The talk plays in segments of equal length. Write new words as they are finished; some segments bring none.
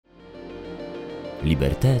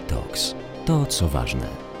Liberte Talks. To, co ważne.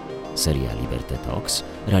 Seria Liberte Talks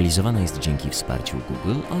realizowana jest dzięki wsparciu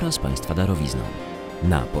Google oraz Państwa darowizną.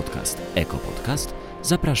 Na podcast EkoPodcast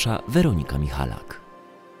zaprasza Weronika Michalak.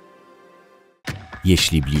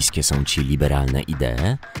 Jeśli bliskie są Ci liberalne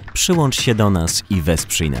idee, przyłącz się do nas i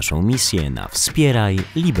wesprzyj naszą misję na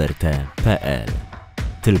wspieraj.liberte.pl.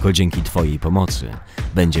 Tylko dzięki Twojej pomocy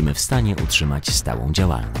będziemy w stanie utrzymać stałą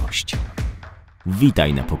działalność.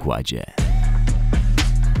 Witaj na pokładzie.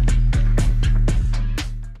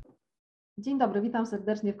 Dzień dobry, witam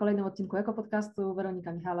serdecznie w kolejnym odcinku EkoPodcastu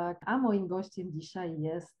Weronika Michalak, a moim gościem dzisiaj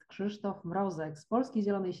jest Krzysztof Mrozek z Polskiej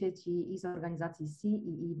Zielonej Sieci i z organizacji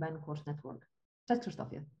CEE Bankwatch Network. Cześć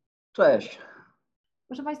Krzysztofie. Cześć.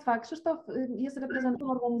 Proszę Państwa, Krzysztof jest reprezentantem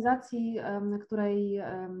organizacji, której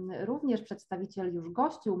również przedstawiciel już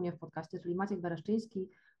gościł u mnie w podcaście, czyli Maciek Wereszczyński.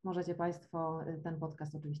 Możecie Państwo ten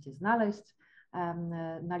podcast oczywiście znaleźć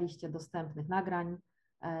na liście dostępnych nagrań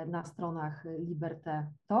na stronach Liberte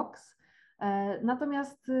Talks.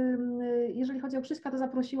 Natomiast jeżeli chodzi o Krzyśka, to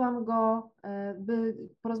zaprosiłam go, by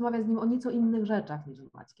porozmawiać z nim o nieco innych rzeczach niż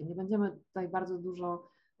z Maćkiem. Nie będziemy tutaj bardzo dużo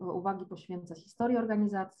uwagi poświęcać historii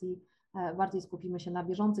organizacji, bardziej skupimy się na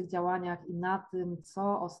bieżących działaniach i na tym,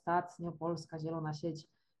 co ostatnio Polska Zielona Sieć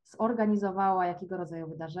zorganizowała, jakiego rodzaju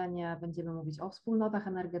wydarzenie. Będziemy mówić o wspólnotach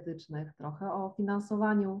energetycznych, trochę o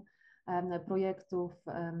finansowaniu projektów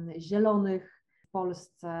zielonych w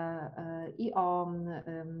Polsce i o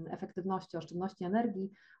efektywności, oszczędności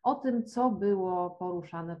energii, o tym, co było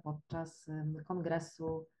poruszane podczas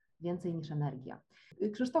kongresu Więcej Niż Energia.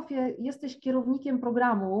 Krzysztofie, jesteś kierownikiem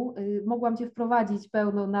programu, mogłam Cię wprowadzić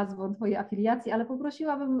pełną nazwą Twojej afiliacji, ale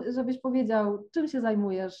poprosiłabym, żebyś powiedział, czym się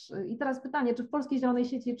zajmujesz. I teraz pytanie, czy w Polskiej Zielonej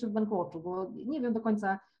Sieci, czy w Bankwatchu, bo nie wiem do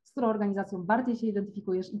końca, z którą organizacją bardziej się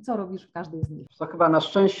identyfikujesz i co robisz w każdej z nich. To chyba na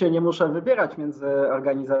szczęście nie muszę wybierać między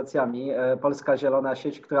organizacjami. Polska Zielona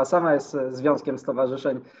Sieć, która sama jest związkiem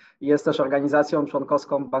stowarzyszeń, jest też organizacją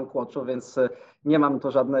członkowską Bankwatchu, więc nie mam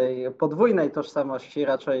tu żadnej podwójnej tożsamości,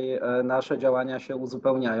 raczej nasze działania się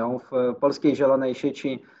uzupełniają. W Polskiej Zielonej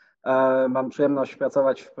Sieci mam przyjemność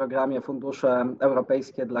pracować w programie Fundusze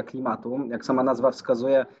Europejskie dla Klimatu. Jak sama nazwa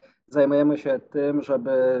wskazuje, zajmujemy się tym,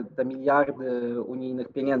 żeby te miliardy unijnych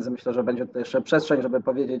pieniędzy, myślę, że będzie tutaj jeszcze przestrzeń, żeby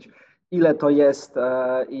powiedzieć, ile to jest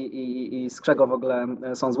i z czego w ogóle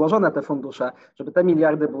są złożone te fundusze, żeby te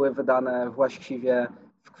miliardy były wydane właściwie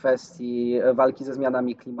w kwestii walki ze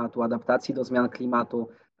zmianami klimatu, adaptacji do zmian klimatu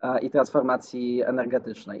i transformacji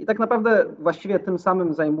energetycznej. I tak naprawdę właściwie tym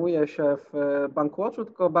samym zajmuję się w Bankwatchu,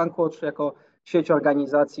 tylko Bankwatch jako sieć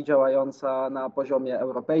organizacji działająca na poziomie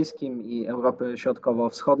europejskim i Europy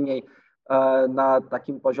Środkowo-Wschodniej, na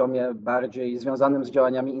takim poziomie bardziej związanym z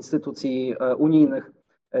działaniami instytucji unijnych.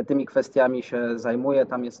 Tymi kwestiami się zajmuję.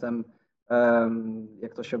 Tam jestem,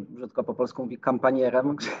 jak to się brzydko po polsku mówi,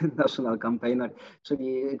 kampanierem, national campaigner,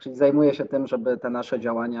 czyli zajmuję się tym, żeby te nasze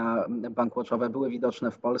działania bankwatchowe były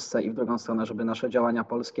widoczne w Polsce i w drugą stronę, żeby nasze działania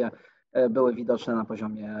polskie były widoczne na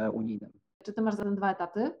poziomie unijnym. Czy Ty masz zatem 2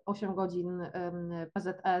 etaty, 8 godzin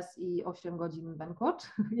PZS i 8 godzin Bankwatch?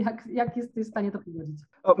 Jak jesteś w stanie to pogodzić?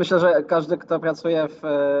 Myślę, że każdy, kto pracuje w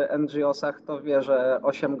NGO-sach, to wie, że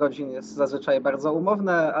 8 godzin jest zazwyczaj bardzo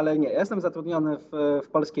umowne, ale nie. Ja jestem zatrudniony w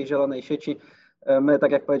Polskiej Zielonej Sieci. My,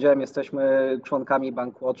 tak jak powiedziałem, jesteśmy członkami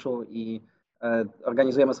Bankwatchu i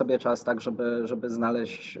organizujemy sobie czas tak, żeby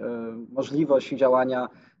znaleźć możliwość działania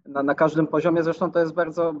na każdym poziomie. Zresztą to jest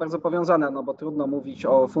bardzo, bardzo powiązane, no bo trudno mówić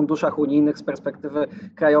o funduszach unijnych z perspektywy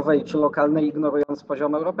krajowej czy lokalnej, ignorując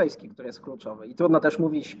poziom europejski, który jest kluczowy. I trudno też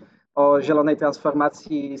mówić o zielonej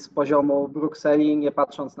transformacji z poziomu Brukseli, nie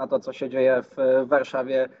patrząc na to, co się dzieje w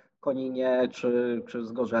Warszawie, Koninie czy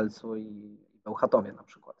Zgorzelcu i Bełchatowie na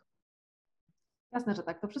przykład. Jasne, że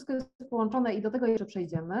tak. To wszystko jest połączone i do tego jeszcze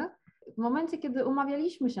przejdziemy. W momencie, kiedy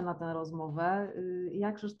umawialiśmy się na tę rozmowę,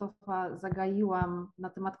 ja Krzysztofa zagaiłam na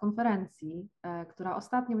temat konferencji, która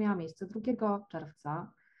ostatnio miała miejsce 2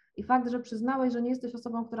 czerwca i fakt, że przyznałeś, że nie jesteś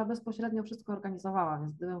osobą, która bezpośrednio wszystko organizowała,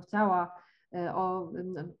 więc gdybym chciała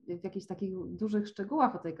w jakichś takich dużych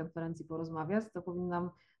szczegółach o tej konferencji porozmawiać, to powinnam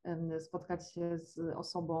spotkać się z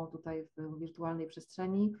osobą tutaj w wirtualnej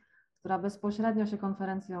przestrzeni, która bezpośrednio się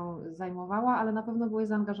konferencją zajmowała, ale na pewno byłeś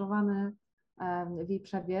zaangażowany w jej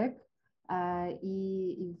przebieg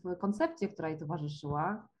i w koncepcję, która jej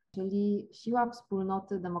towarzyszyła, czyli siła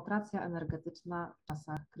wspólnoty, demokracja energetyczna w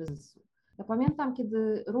czasach kryzysu. Ja pamiętam,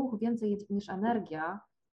 kiedy ruch Więcej Niż Energia,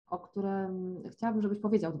 o którym chciałabym, żebyś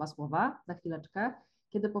powiedział 2 słowa za chwileczkę,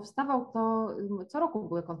 kiedy powstawał, to co roku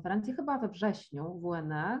były konferencje, chyba we wrześniu w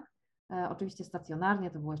WNE, oczywiście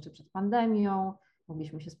stacjonarnie, to było jeszcze przed pandemią,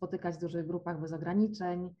 mogliśmy się spotykać w dużych grupach bez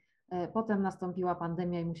ograniczeń. Potem nastąpiła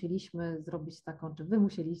pandemia i musieliśmy zrobić taką, czy wy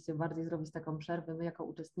musieliście bardziej zrobić taką przerwę, my jako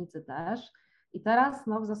uczestnicy też. I teraz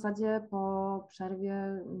w zasadzie po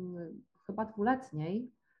przerwie chyba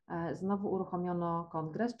 2-letniej znowu uruchomiono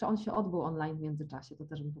kongres. Czy on się odbył online w międzyczasie? To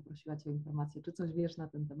też bym poprosiła Cię o informację, czy coś wiesz na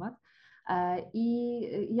ten temat.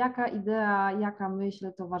 I jaka idea, jaka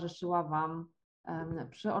myśl towarzyszyła Wam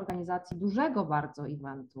przy organizacji dużego bardzo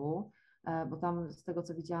eventu, bo tam z tego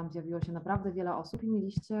co widziałam zjawiło się naprawdę wiele osób i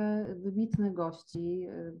mieliście wybitnych gości,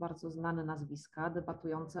 bardzo znane nazwiska,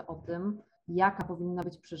 debatujące o tym, jaka powinna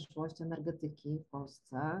być przyszłość energetyki w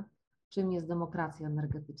Polsce, czym jest demokracja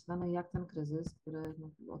energetyczna, no i jak ten kryzys, który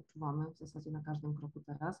odczuwamy w zasadzie na każdym kroku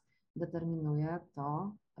teraz, determinuje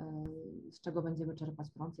to, z czego będziemy czerpać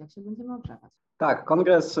prąd, jak się będziemy ogrzewać. Tak,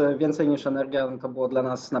 kongres Więcej Niż Energia to było dla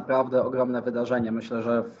nas naprawdę ogromne wydarzenie. Myślę,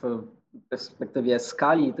 że w perspektywie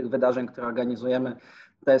skali tych wydarzeń, które organizujemy,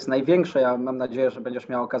 to jest największe. Ja mam nadzieję, że będziesz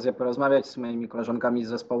miał okazję porozmawiać z moimi koleżankami z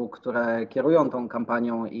zespołu, które kierują tą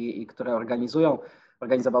kampanią i które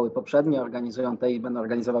organizowały poprzednie, organizują te i będą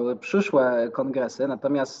organizowały przyszłe kongresy.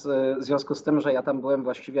 Natomiast w związku z tym, że ja tam byłem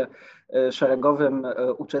właściwie szeregowym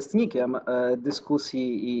uczestnikiem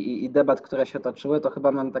dyskusji i debat, które się toczyły, to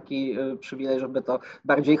chyba mam taki przywilej, żeby to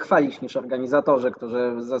bardziej chwalić niż organizatorzy,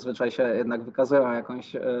 którzy zazwyczaj się jednak wykazują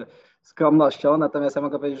jakąś skromnością. Natomiast ja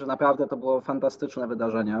mogę powiedzieć, że naprawdę to było fantastyczne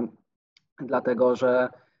wydarzenie, dlatego że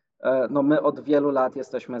my od wielu lat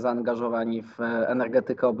jesteśmy zaangażowani w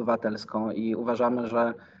energetykę obywatelską i uważamy,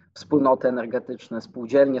 że wspólnoty energetyczne,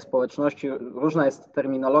 spółdzielnie, społeczności, różna jest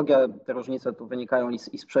terminologia, te różnice tu wynikają i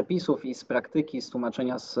z przepisów, i z praktyki, z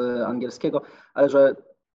tłumaczenia z angielskiego, ale że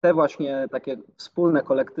te właśnie takie wspólne,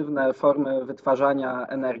 kolektywne formy wytwarzania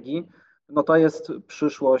energii, no to jest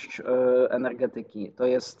przyszłość energetyki. To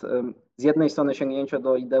jest z jednej strony sięgnięcie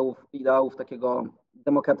do ideałów takiego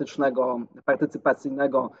demokratycznego,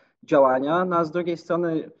 partycypacyjnego działania, no a z drugiej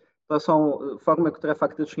strony to są formy, które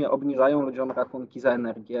faktycznie obniżają ludziom rachunki za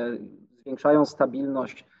energię, zwiększają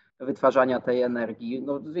stabilność wytwarzania tej energii,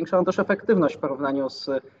 no, zwiększają też efektywność w porównaniu z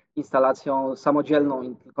instalacją samodzielną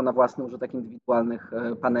i tylko na własny użytek indywidualnych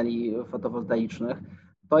paneli fotowoltaicznych.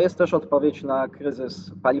 To jest też odpowiedź na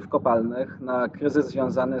kryzys paliw kopalnych, na kryzys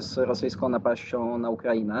związany z rosyjską napaścią na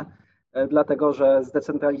Ukrainę, dlatego że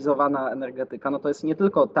zdecentralizowana energetyka, no to jest nie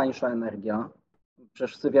tylko tańsza energia,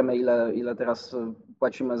 przecież wszyscy wiemy, ile teraz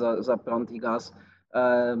płacimy za prąd i gaz.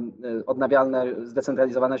 Odnawialne,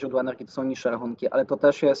 zdecentralizowane źródła energii to są niższe rachunki, ale to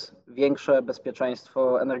też jest większe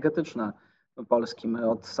bezpieczeństwo energetyczne Polski. My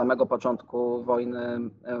od samego początku wojny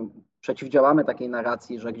przeciwdziałamy takiej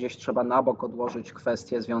narracji, że gdzieś trzeba na bok odłożyć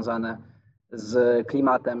kwestie związane z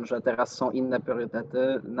klimatem, że teraz są inne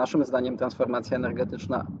priorytety. Naszym zdaniem transformacja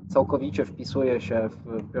energetyczna całkowicie wpisuje się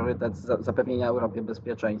w priorytet zapewnienia Europie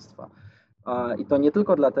bezpieczeństwa. I to nie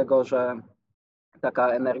tylko dlatego, że taka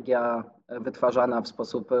energia wytwarzana w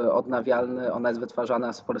sposób odnawialny, ona jest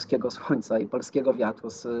wytwarzana z polskiego słońca i polskiego wiatru,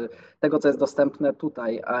 z tego, co jest dostępne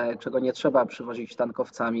tutaj, a czego nie trzeba przywozić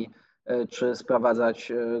tankowcami czy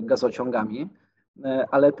sprowadzać gazociągami,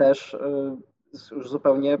 ale też z już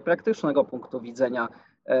zupełnie praktycznego punktu widzenia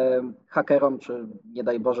hakerom, czy nie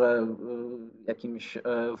daj Boże jakimś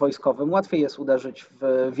wojskowym, łatwiej jest uderzyć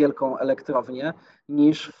w wielką elektrownię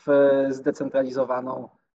niż w zdecentralizowaną,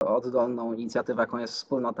 oddolną inicjatywę, jaką jest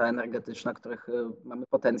wspólnota energetyczna, których mamy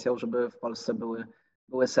potencjał, żeby w Polsce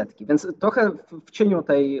były setki. Więc trochę w cieniu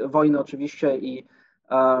tej wojny oczywiście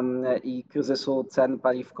i kryzysu cen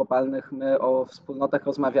paliw kopalnych my o wspólnotach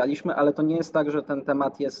rozmawialiśmy, ale to nie jest tak, że ten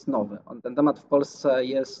temat jest nowy. Ten temat w Polsce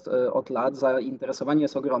jest od lat, zainteresowanie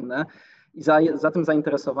jest ogromne i za tym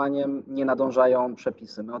zainteresowaniem nie nadążają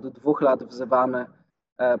przepisy. My od 2 lat wzywamy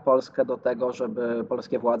Polskę do tego,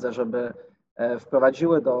 polskie władze, żeby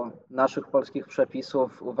wprowadziły do naszych polskich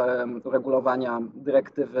przepisów uregulowania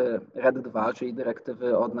dyrektywy RED II, czyli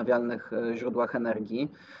dyrektywy o odnawialnych źródłach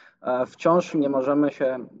energii. Wciąż nie możemy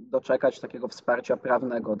się doczekać takiego wsparcia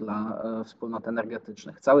prawnego dla wspólnot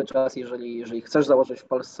energetycznych. Cały czas, jeżeli chcesz założyć w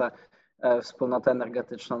Polsce wspólnotę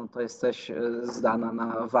energetyczną, no to jesteś zdana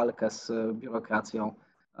na walkę z biurokracją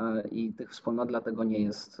i tych wspólnot dlatego nie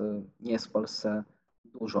jest w Polsce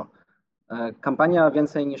dużo. Kampania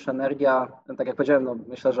Więcej Niż Energia, tak jak powiedziałem, no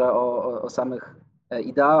myślę, że o samych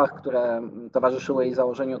ideałach, które towarzyszyły jej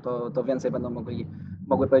założeniu, to więcej będą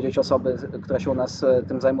mogły powiedzieć osoby, które się u nas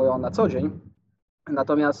tym zajmują na co dzień.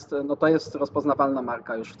 Natomiast no, to jest rozpoznawalna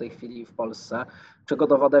marka już w tej chwili w Polsce, czego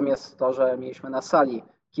dowodem jest to, że mieliśmy na sali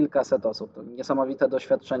kilkaset osób. To niesamowite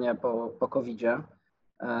doświadczenie po COVID-zie.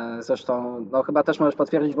 Zresztą chyba też możesz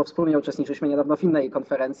potwierdzić, bo wspólnie uczestniczyliśmy niedawno w innej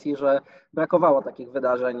konferencji, że brakowało takich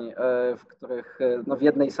wydarzeń, w których w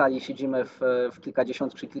jednej sali siedzimy w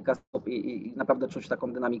kilkadziesiąt czy kilka osób i naprawdę czuć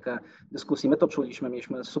taką dynamikę dyskusji. My to czuliśmy,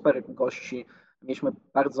 mieliśmy super gości, mieliśmy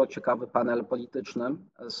bardzo ciekawy panel polityczny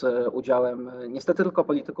z udziałem niestety tylko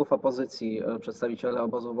polityków opozycji. Przedstawiciele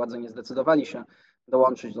obozu władzy nie zdecydowali się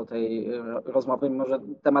dołączyć do tej rozmowy, mimo że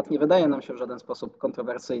temat nie wydaje nam się w żaden sposób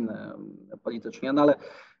kontrowersyjny politycznie, ale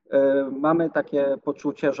mamy takie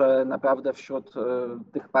poczucie, że naprawdę wśród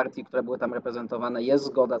tych partii, które były tam reprezentowane, jest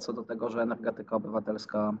zgoda co do tego, że energetyka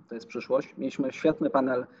obywatelska to jest przyszłość. Mieliśmy świetny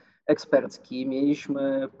panel ekspercki,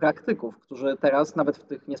 mieliśmy praktyków, którzy teraz nawet w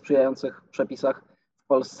tych niesprzyjających przepisach w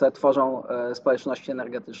Polsce tworzą społeczności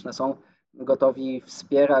energetyczne, są gotowi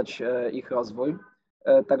wspierać ich rozwój.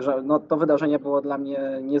 Także to wydarzenie było dla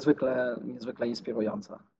mnie niezwykle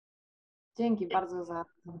inspirujące. Dzięki bardzo za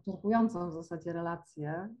wyczerpującą w zasadzie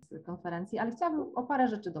relację z konferencji, ale chciałabym o parę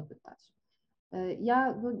rzeczy dopytać.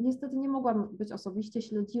 Ja niestety nie mogłam być osobiście,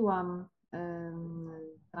 śledziłam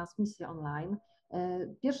transmisję online.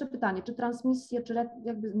 Pierwsze pytanie, czy transmisje, czy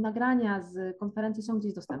jakby nagrania z konferencji są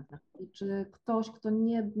gdzieś dostępne? I czy ktoś, kto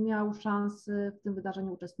nie miał szansy w tym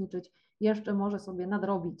wydarzeniu uczestniczyć, jeszcze może sobie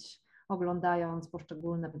nadrobić, oglądając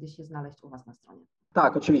poszczególne, gdzieś je znaleźć u Was na stronie?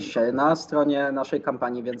 Tak, oczywiście. Na stronie naszej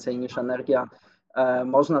kampanii Więcej Niż Energia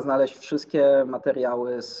można znaleźć wszystkie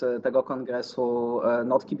materiały z tego kongresu,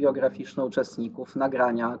 notki biograficzne uczestników,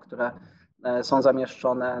 nagrania, które są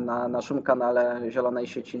zamieszczone na naszym kanale Zielonej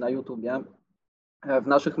Sieci na YouTubie. W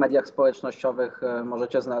naszych mediach społecznościowych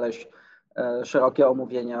możecie znaleźć szerokie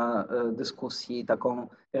omówienia dyskusji, taką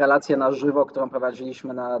relację na żywo, którą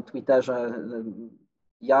prowadziliśmy na Twitterze.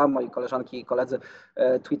 Ja, moi koleżanki i koledzy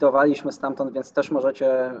tweetowaliśmy stamtąd, więc też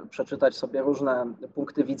możecie przeczytać sobie różne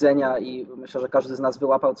punkty widzenia i myślę, że każdy z nas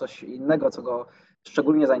wyłapał coś innego, co go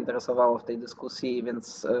szczególnie zainteresowało w tej dyskusji,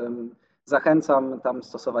 więc zachęcam. Tam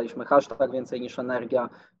stosowaliśmy hashtag Więcej Niż Energia,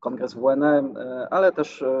 kongres WNE, ale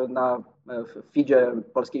też na feedzie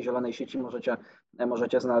Polskiej Zielonej Sieci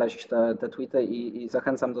możecie znaleźć te tweety i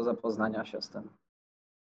zachęcam do zapoznania się z tym.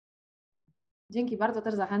 Dzięki bardzo,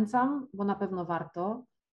 też zachęcam, bo na pewno warto.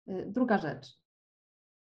 Druga rzecz.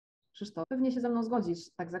 Krzysztof, pewnie się ze mną zgodzisz,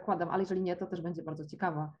 tak zakładam, ale jeżeli nie, to też będzie bardzo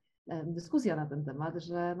ciekawa dyskusja na ten temat,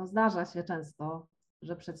 że zdarza się często,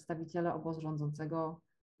 że przedstawiciele obozu rządzącego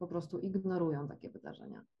po prostu ignorują takie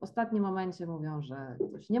wydarzenia. W ostatnim momencie mówią, że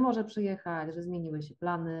ktoś nie może przyjechać, że zmieniły się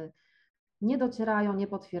plany, nie docierają, nie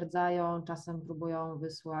potwierdzają, czasem próbują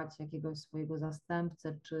wysłać jakiegoś swojego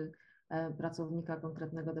zastępcę czy pracownika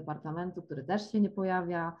konkretnego departamentu, który też się nie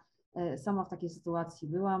pojawia. Sama w takiej sytuacji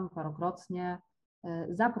byłam parokrotnie,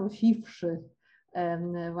 zaprosiwszy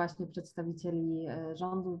właśnie przedstawicieli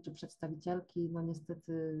rządu czy przedstawicielki,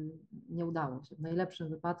 niestety nie udało się. W najlepszym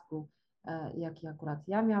wypadku, jaki akurat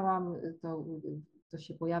ja miałam, to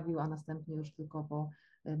się pojawił, a następnie już tylko po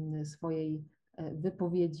swojej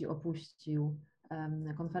wypowiedzi opuścił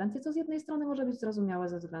konferencję, co z jednej strony może być zrozumiałe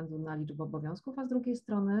ze względu na liczbę obowiązków, a z drugiej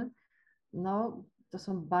strony to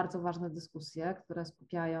są bardzo ważne dyskusje, które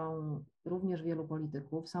skupiają również wielu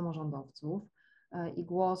polityków, samorządowców i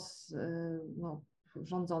głos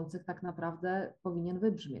rządzących tak naprawdę powinien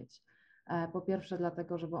wybrzmieć. Po pierwsze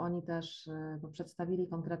dlatego, żeby oni też przedstawili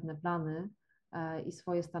konkretne plany i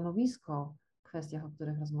swoje stanowisko w kwestiach, o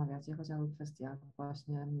których rozmawiacie, chociażby w kwestiach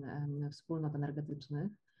właśnie wspólnot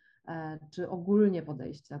energetycznych, czy ogólnie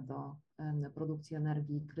podejścia do produkcji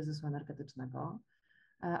energii, kryzysu energetycznego.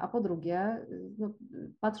 A po drugie,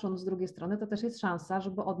 patrząc z drugiej strony, to też jest szansa,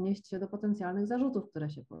 żeby odnieść się do potencjalnych zarzutów, które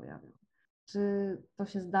się pojawią. Czy to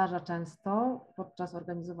się zdarza często podczas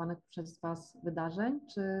organizowanych przez Was wydarzeń,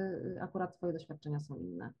 czy akurat Twoje doświadczenia są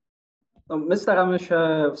inne? My staramy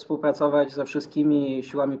się współpracować ze wszystkimi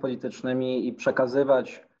siłami politycznymi i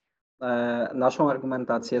przekazywać naszą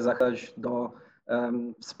argumentację, zachęcać do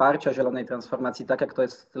wsparcia zielonej transformacji tak, jak to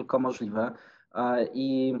jest tylko możliwe.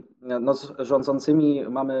 I z rządzącymi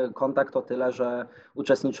mamy kontakt o tyle, że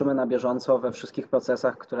uczestniczymy na bieżąco we wszystkich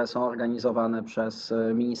procesach, które są organizowane przez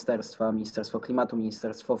ministerstwa, Ministerstwo Klimatu,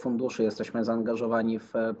 Ministerstwo Funduszy. Jesteśmy zaangażowani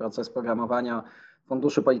w proces programowania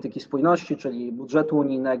Funduszy Polityki Spójności, czyli budżetu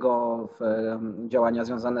unijnego, w działania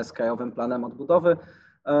związane z Krajowym Planem Odbudowy.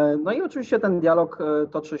 I oczywiście ten dialog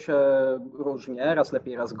toczy się różnie, raz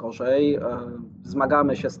lepiej, raz gorzej.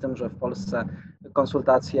 Zmagamy się z tym, że w Polsce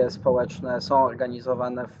konsultacje społeczne są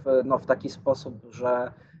organizowane w taki sposób,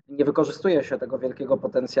 że nie wykorzystuje się tego wielkiego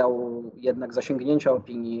potencjału jednak zasięgnięcia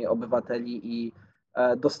opinii obywateli i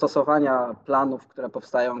dostosowania planów, które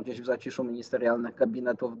powstają gdzieś w zaciszu ministerialnych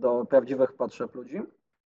gabinetów do prawdziwych potrzeb ludzi.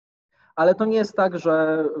 Ale to nie jest tak,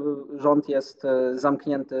 że rząd jest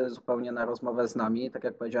zamknięty zupełnie na rozmowę z nami. Tak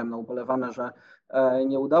jak powiedziałem, no ubolewamy, że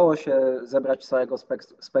nie udało się zebrać całego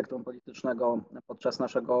spektrum politycznego podczas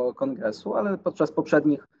naszego kongresu, ale podczas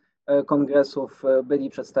poprzednich kongresów byli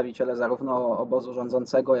przedstawiciele zarówno obozu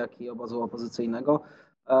rządzącego, jak i obozu opozycyjnego.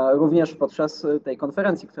 Również podczas tej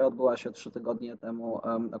konferencji, która odbyła się 3 tygodnie temu,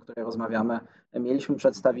 o której rozmawiamy, mieliśmy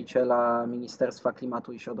przedstawiciela Ministerstwa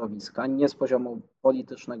Klimatu i Środowiska, nie z poziomu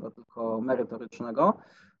politycznego, tylko merytorycznego,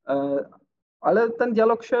 ale ten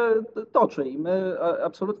dialog się toczy i my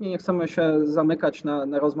absolutnie nie chcemy się zamykać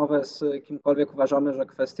na rozmowę z kimkolwiek. Uważamy, że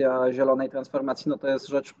kwestia zielonej transformacji no to jest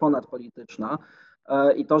rzecz ponadpolityczna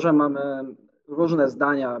i to, że mamy różne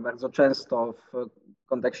zdania bardzo często w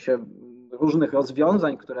kontekście różnych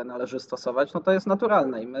rozwiązań, które należy stosować, no to jest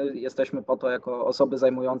naturalne i my jesteśmy po to jako osoby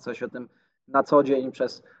zajmujące się tym na co dzień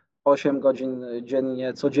przez 8 godzin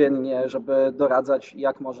dziennie, codziennie, żeby doradzać,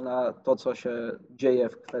 jak można to, co się dzieje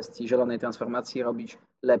w kwestii zielonej transformacji, robić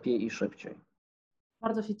lepiej i szybciej.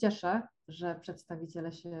 Bardzo się cieszę, że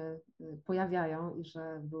przedstawiciele się pojawiają i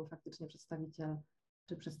że był faktycznie przedstawiciel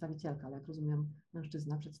czy przedstawicielka, ale jak rozumiem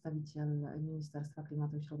mężczyzna, przedstawiciel Ministerstwa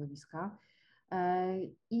Klimatu i Środowiska.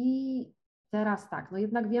 I teraz tak, no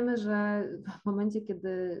jednak wiemy, że w momencie,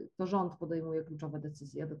 kiedy to rząd podejmuje kluczowe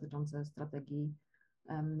decyzje dotyczące strategii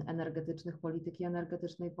energetycznych, polityki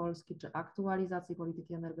energetycznej Polski, czy aktualizacji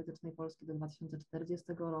polityki energetycznej Polski do 2040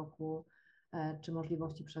 roku, czy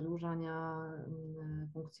możliwości przedłużania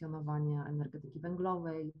funkcjonowania energetyki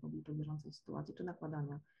węglowej w obliczu bieżącej sytuacji, czy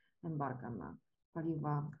nakładania embarga na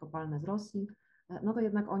paliwa kopalne z Rosji, no to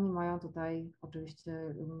jednak oni mają tutaj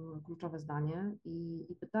oczywiście kluczowe zdanie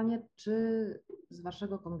i pytanie, czy z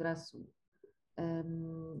waszego kongresu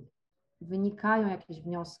wynikają jakieś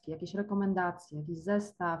wnioski, jakieś rekomendacje, jakiś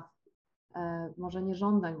zestaw, może nie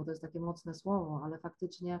żądań, bo to jest takie mocne słowo, ale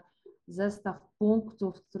faktycznie zestaw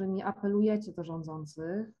punktów, którymi apelujecie do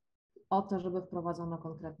rządzących o to, żeby wprowadzono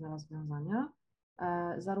konkretne rozwiązania,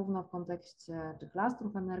 zarówno w kontekście czy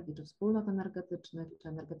klastrów energii, czy wspólnot energetycznych, czy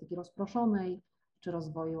energetyki rozproszonej, czy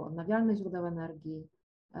rozwoju odnawialnych źródeł energii.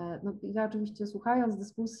 No, ja oczywiście słuchając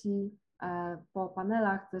dyskusji po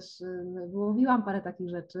panelach też wyłowiłam parę takich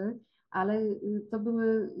rzeczy, ale to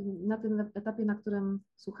były na tym etapie, na którym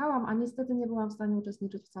słuchałam, a niestety nie byłam w stanie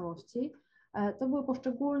uczestniczyć w całości. To były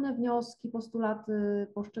poszczególne wnioski, postulaty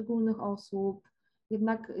poszczególnych osób.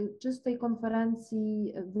 Jednak czy z tej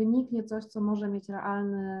konferencji wyniknie coś, co może mieć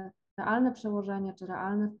realne przełożenie, czy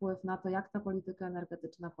realny wpływ na to, jak ta polityka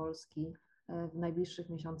energetyczna Polski w najbliższych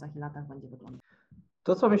miesiącach i latach będzie wyglądać?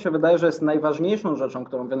 To, co mi się wydaje, że jest najważniejszą rzeczą,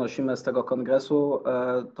 którą wynosimy z tego kongresu,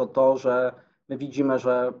 to to, że my widzimy,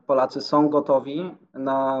 że Polacy są gotowi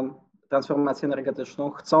na transformację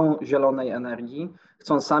energetyczną, chcą zielonej energii,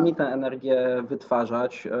 chcą sami tę energię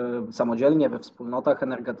wytwarzać samodzielnie we wspólnotach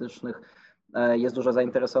energetycznych. Jest duże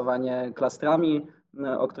zainteresowanie klastrami,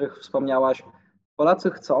 o których wspomniałaś. Polacy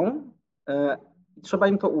chcą i trzeba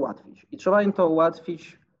im to ułatwić. I trzeba im to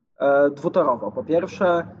ułatwić dwutorowo. Po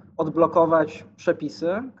pierwsze, odblokować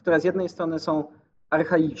przepisy, które z jednej strony są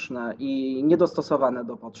archaiczne i niedostosowane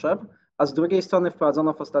do potrzeb, a z drugiej strony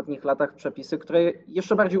wprowadzono w ostatnich latach przepisy, które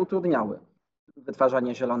jeszcze bardziej utrudniały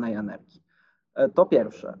wytwarzanie zielonej energii. To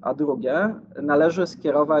pierwsze. A drugie, należy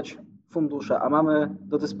skierować fundusze, a mamy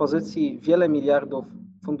do dyspozycji wiele miliardów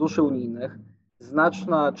funduszy unijnych.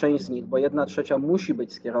 Znaczna część z nich, bo 1/3 musi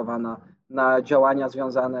być skierowana na działania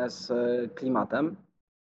związane z klimatem.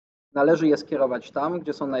 Należy je skierować tam,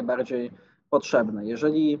 gdzie są najbardziej potrzebne.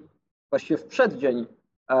 Jeżeli właściwie w przeddzień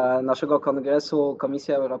naszego kongresu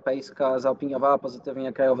Komisja Europejska zaopiniowała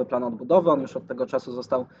pozytywnie Krajowy Plan Odbudowy, on już od tego czasu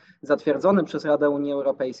został zatwierdzony przez Radę Unii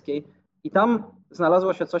Europejskiej i tam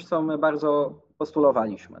znalazło się coś, co my bardzo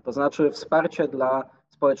postulowaliśmy, to znaczy wsparcie dla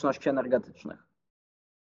społeczności energetycznych,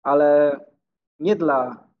 ale nie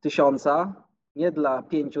dla 1000, nie dla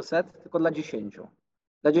 500, tylko dla 10.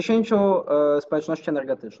 Dla 10 społeczności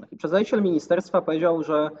energetycznych. I przedstawiciel ministerstwa powiedział,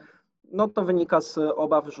 że no to wynika z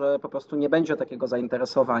obaw, że po prostu nie będzie takiego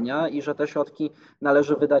zainteresowania i że te środki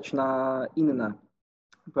należy wydać na inne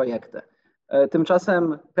projekty.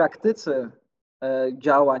 Tymczasem praktycy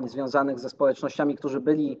działań związanych ze społecznościami, którzy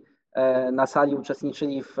byli na sali,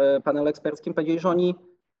 uczestniczyli w panelu eksperckim, powiedzieli, że oni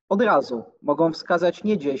od razu mogą wskazać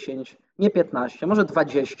nie 10, nie 15, może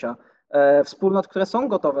 20 wspólnot, które są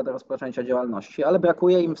gotowe do rozpoczęcia działalności, ale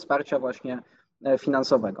brakuje im wsparcia właśnie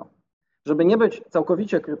finansowego. Żeby nie być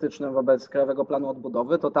całkowicie krytycznym wobec Krajowego Planu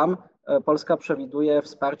Odbudowy, to tam Polska przewiduje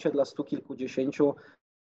wsparcie dla 100 kilkudziesięciu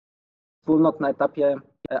wspólnot na etapie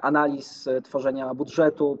analiz, tworzenia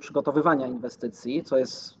budżetu, przygotowywania inwestycji, co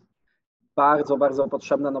jest bardzo, bardzo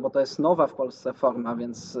potrzebne, no bo to jest nowa w Polsce forma,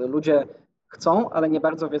 więc ludzie chcą, ale nie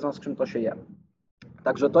bardzo wiedzą, z czym to się je.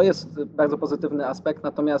 Także to jest bardzo pozytywny aspekt,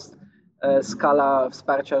 natomiast skala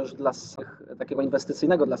wsparcia już dla takiego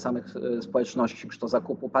inwestycyjnego dla samych społeczności, czy to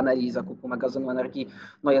zakupu paneli, zakupu magazynu energii,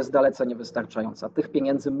 no jest dalece niewystarczająca. Tych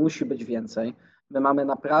pieniędzy musi być więcej. My mamy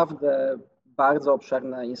naprawdę bardzo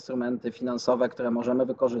obszerne instrumenty finansowe, które możemy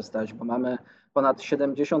wykorzystać, bo mamy ponad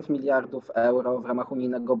 70 miliardów euro w ramach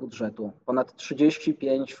unijnego budżetu, ponad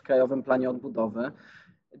 35 w Krajowym Planie Odbudowy.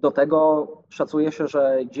 Do tego szacuje się,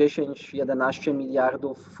 że 10-11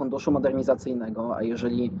 miliardów funduszu modernizacyjnego, a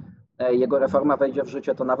jeżeli jego reforma wejdzie w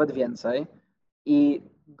życie, to nawet więcej. I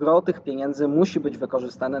gros tych pieniędzy musi być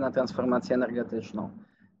wykorzystane na transformację energetyczną.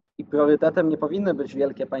 I priorytetem nie powinny być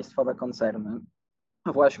wielkie państwowe koncerny,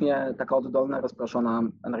 a właśnie taka oddolna, rozproszona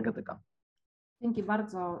energetyka. Dzięki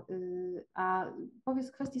bardzo. A powiedz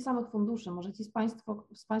w kwestii samych funduszy, może ci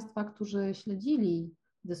z Państwa, którzy śledzili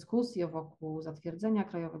dyskusję wokół zatwierdzenia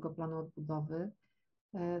Krajowego Planu Odbudowy,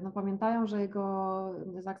 no pamiętają, że jego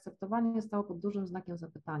zaakceptowanie stało pod dużym znakiem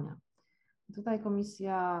zapytania. Tutaj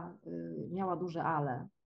Komisja miała duże ale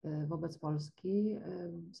wobec Polski,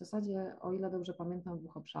 w zasadzie, o ile dobrze pamiętam, w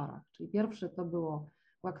dwóch obszarach. Czyli pierwszy to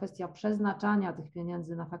była kwestia przeznaczania tych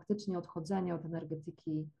pieniędzy na faktycznie odchodzenie od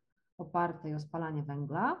energetyki opartej o spalanie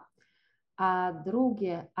węgla, a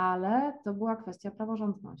drugie ale to była kwestia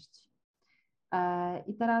praworządności.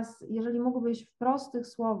 I teraz, jeżeli mógłbyś w prostych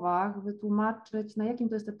słowach wytłumaczyć, na jakim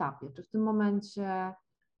to jest etapie, czy w tym momencie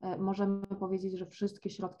możemy powiedzieć, że wszystkie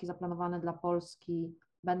środki zaplanowane dla Polski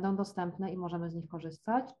będą dostępne i możemy z nich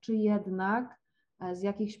korzystać, czy jednak z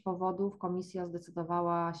jakichś powodów Komisja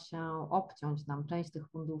zdecydowała się obciąć nam część tych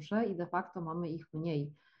funduszy i de facto mamy ich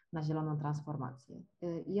mniej na zieloną transformację.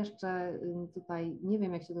 I jeszcze tutaj nie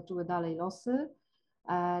wiem, jak się toczyły dalej losy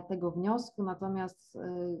tego wniosku, natomiast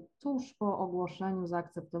tuż po ogłoszeniu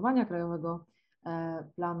zaakceptowania Krajowego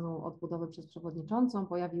Planu Odbudowy przez przewodniczącą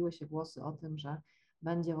pojawiły się głosy o tym, że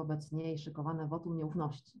będzie wobec niej szykowane wotum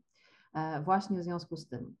nieufności. Właśnie w związku z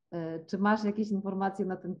tym, czy masz jakieś informacje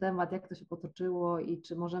na ten temat, jak to się potoczyło i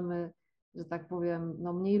czy możemy, że tak powiem,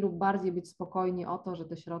 no mniej lub bardziej być spokojni o to, że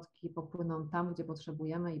te środki popłyną tam, gdzie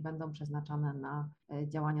potrzebujemy i będą przeznaczane na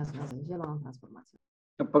działania związane z zieloną transformacją?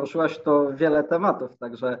 Poruszyłaś to wiele tematów,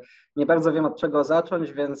 także nie bardzo wiem, od czego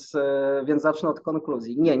zacząć, więc zacznę od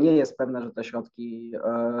konkluzji. Nie jest pewne, że te środki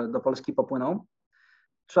do Polski popłyną.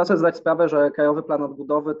 Trzeba sobie zdać sprawę, że Krajowy Plan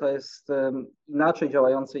Odbudowy to jest inaczej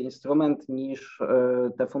działający instrument niż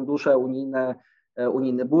te fundusze unijne,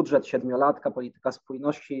 unijny budżet, 7-latka, polityka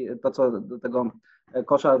spójności, to co do tego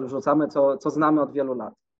kosza wrzucamy, co znamy od wielu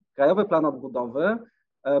lat. Krajowy Plan Odbudowy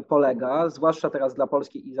polega, zwłaszcza teraz dla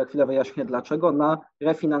Polski i za chwilę wyjaśnię dlaczego, na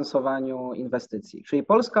refinansowaniu inwestycji. Czyli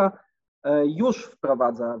Polska już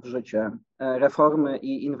wprowadza w życie reformy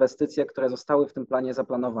i inwestycje, które zostały w tym planie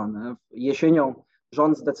zaplanowane. Jesienią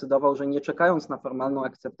rząd zdecydował, że nie czekając na formalną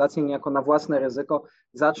akceptację, niejako na własne ryzyko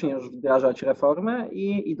zacznie już wdrażać reformy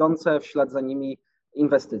i idące w ślad za nimi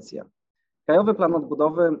inwestycje. Krajowy Plan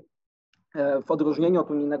Odbudowy w odróżnieniu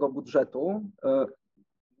od unijnego budżetu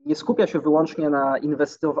nie skupia się wyłącznie na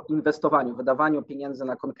inwestowaniu, wydawaniu pieniędzy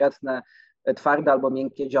na konkretne twarde albo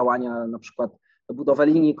miękkie działania, na przykład budowę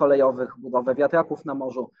linii kolejowych, budowę wiatraków na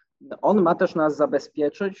morzu. On ma też nas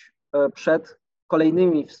zabezpieczyć przed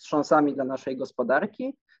kolejnymi wstrząsami dla naszej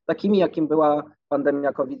gospodarki, takimi jakim była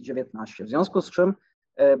pandemia COVID-19. W związku z czym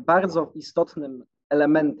bardzo istotnym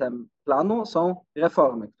elementem planu są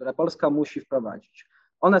reformy, które Polska musi wprowadzić.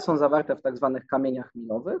 One są zawarte w tak zwanych kamieniach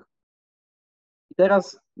milowych. I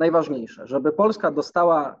teraz najważniejsze, żeby Polska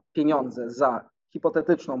dostała pieniądze za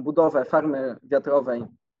hipotetyczną budowę farmy wiatrowej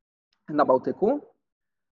na Bałtyku,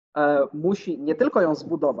 musi nie tylko ją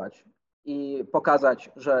zbudować i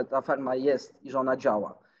pokazać, że ta farma jest i że ona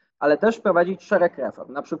działa, ale też wprowadzić szereg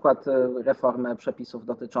reform, na przykład reformę przepisów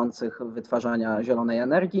dotyczących wytwarzania zielonej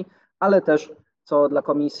energii, ale też, co dla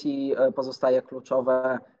Komisji pozostaje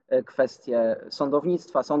kluczowe, kwestie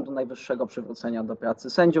sądownictwa, Sądu Najwyższego, przywrócenia do pracy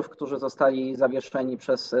sędziów, którzy zostali zawieszeni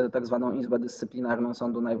przez tak zwaną Izbę Dyscyplinarną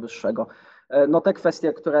Sądu Najwyższego. No te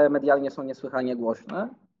kwestie, które medialnie są niesłychanie głośne,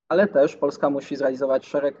 ale też Polska musi zrealizować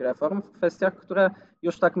szereg reform w kwestiach, które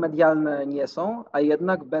już tak medialne nie są, a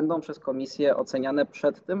jednak będą przez Komisję oceniane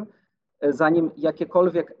przed tym, zanim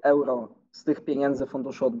jakiekolwiek euro z tych pieniędzy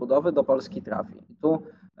Funduszu Odbudowy do Polski trafi. I tu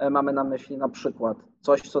mamy na myśli na przykład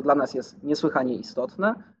coś, co dla nas jest niesłychanie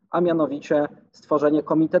istotne, a mianowicie stworzenie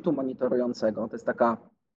komitetu monitorującego. To jest taka,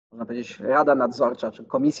 można powiedzieć, rada nadzorcza czy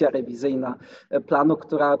komisja rewizyjna planu,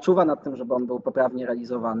 która czuwa nad tym, żeby on był poprawnie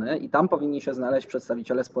realizowany i tam powinni się znaleźć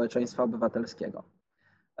przedstawiciele społeczeństwa obywatelskiego.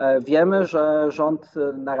 Wiemy, że rząd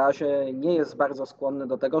na razie nie jest bardzo skłonny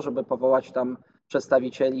do tego, żeby powołać tam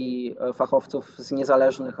przedstawicieli fachowców z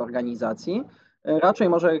niezależnych organizacji. Raczej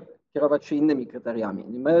może kierować się innymi kryteriami.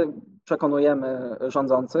 My przekonujemy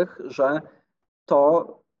rządzących, że to,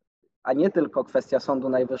 a nie tylko kwestia Sądu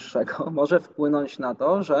Najwyższego, może wpłynąć na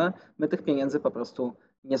to, że my tych pieniędzy po prostu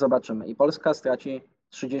nie zobaczymy i Polska straci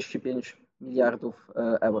 35 miliardów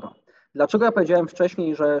euro. Dlaczego ja powiedziałem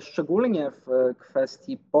wcześniej, że szczególnie w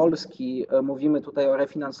kwestii Polski mówimy tutaj o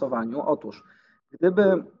refinansowaniu? Otóż,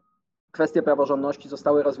 gdyby kwestie praworządności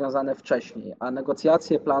zostały rozwiązane wcześniej, a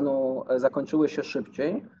negocjacje planu zakończyły się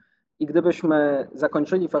szybciej i gdybyśmy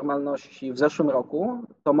zakończyli formalności w zeszłym roku,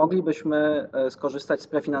 to moglibyśmy skorzystać z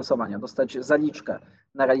prefinansowania, dostać zaliczkę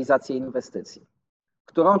na realizację inwestycji,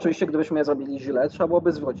 którą oczywiście, gdybyśmy je zrobili źle, trzeba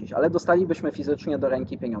byłoby zwrócić, ale dostalibyśmy fizycznie do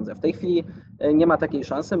ręki pieniądze. W tej chwili nie ma takiej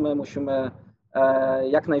szansy, my musimy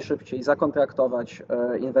jak najszybciej zakontraktować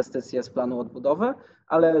inwestycje z planu odbudowy,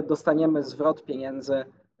 ale dostaniemy zwrot pieniędzy,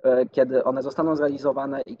 kiedy one zostaną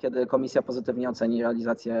zrealizowane i kiedy Komisja pozytywnie oceni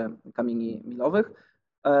realizację kamieni milowych.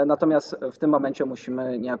 Natomiast w tym momencie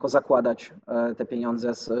musimy niejako zakładać te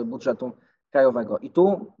pieniądze z budżetu krajowego. I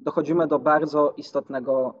tu dochodzimy do bardzo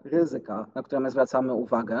istotnego ryzyka, na które my zwracamy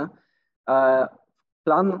uwagę.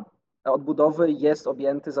 Plan odbudowy jest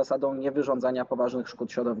objęty zasadą niewyrządzania poważnych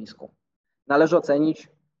szkód środowisku. Należy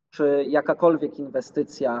ocenić, czy jakakolwiek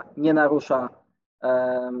inwestycja nie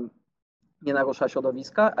narusza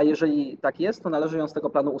środowiska, a jeżeli tak jest, to należy ją z tego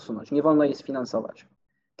planu usunąć. Nie wolno jej sfinansować.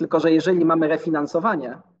 Tylko że jeżeli mamy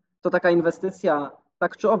refinansowanie, to taka inwestycja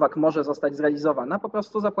tak czy owak może zostać zrealizowana. Po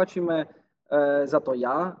prostu zapłacimy za to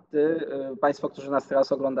ja, ty, państwo, którzy nas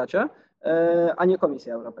teraz oglądacie, a nie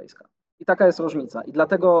Komisja Europejska. I taka jest różnica. I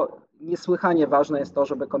dlatego niesłychanie ważne jest to,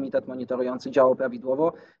 żeby komitet monitorujący działał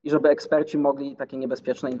prawidłowo i żeby eksperci mogli takie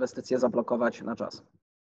niebezpieczne inwestycje zablokować na czas.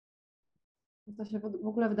 To się w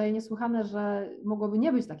ogóle wydaje niesłychane, że mogłoby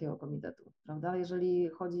nie być takiego komitetu, prawda? Jeżeli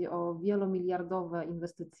chodzi o wielomiliardowe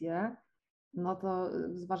inwestycje, no to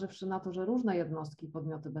zważywszy na to, że różne jednostki,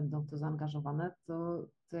 podmioty będą w to zaangażowane, to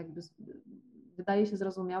jakby wydaje się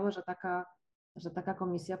zrozumiałe, że taka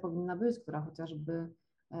komisja powinna być, która chociażby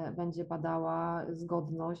będzie badała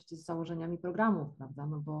zgodność z założeniami programów, prawda?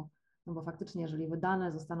 No bo faktycznie, jeżeli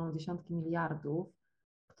wydane zostaną dziesiątki miliardów,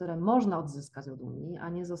 które można odzyskać od Unii, a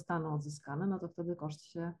nie zostaną odzyskane, no to wtedy koszt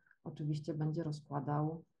się oczywiście będzie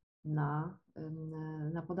rozkładał na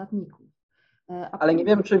podatników. Ale nie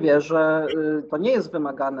wiem, czy wiesz, że to nie jest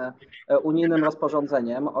wymagane unijnym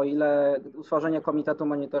rozporządzeniem, o ile utworzenie komitetu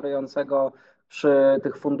monitorującego przy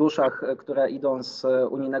tych funduszach, które idą z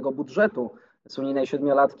unijnego budżetu, z unijnej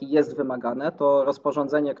siedmiolatki jest wymagane, to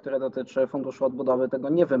rozporządzenie, które dotyczy Funduszu Odbudowy, tego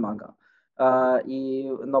nie wymaga. I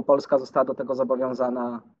no, Polska została do tego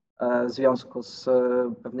zobowiązana w związku z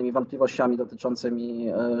pewnymi wątpliwościami dotyczącymi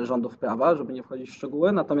rządów prawa, żeby nie wchodzić w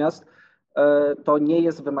szczegóły, natomiast to nie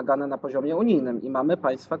jest wymagane na poziomie unijnym i mamy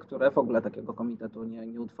państwa, które w ogóle takiego komitetu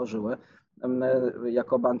nie utworzyły. My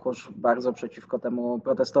jako Bankwatch bardzo przeciwko temu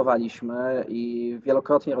protestowaliśmy i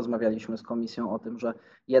wielokrotnie rozmawialiśmy z Komisją o tym, że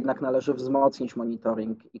jednak należy wzmocnić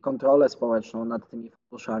monitoring i kontrolę społeczną nad tymi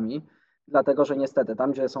funduszami, dlatego że niestety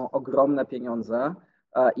tam, gdzie są ogromne pieniądze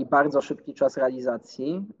i bardzo szybki czas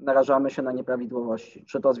realizacji, narażamy się na nieprawidłowości,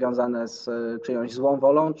 czy to związane z czyjąś złą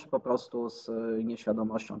wolą, czy po prostu z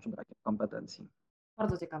nieświadomością, czy brakiem kompetencji.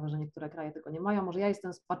 Bardzo ciekawe, że niektóre kraje tego nie mają. Może ja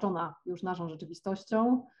jestem spaczona już naszą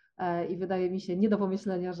rzeczywistością i wydaje mi się nie do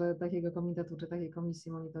pomyślenia, że takiego komitetu czy takiej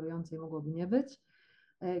komisji monitorującej mogłoby nie być.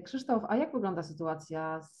 Krzysztof, a jak wygląda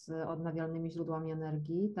sytuacja z odnawialnymi źródłami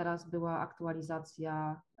energii? Teraz była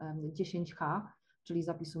aktualizacja 10H, czyli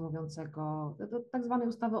zapisu mówiącego, tak zwanej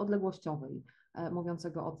ustawy odległościowej,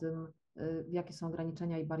 mówiącego o tym, jakie są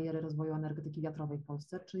ograniczenia i bariery rozwoju energetyki wiatrowej w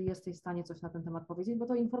Polsce. Czy jesteś w stanie coś na ten temat powiedzieć? Bo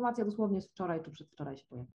to informacja dosłownie z wczoraj czy przedwczoraj się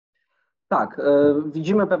pojawiła. Tak,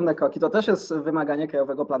 widzimy pewne kroki. To też jest wymaganie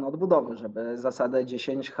Krajowego Planu Odbudowy, żeby zasadę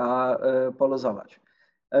 10H poluzować.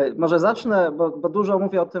 Może zacznę, bo dużo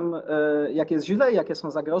mówię o tym, jak jest źle i jakie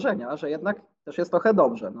są zagrożenia, że jednak też jest trochę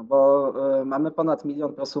dobrze, no bo mamy ponad 1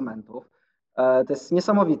 milion prosumentów. To jest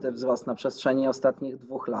niesamowity wzrost na przestrzeni ostatnich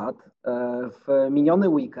 2 lat. W miniony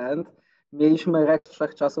weekend mieliśmy rekord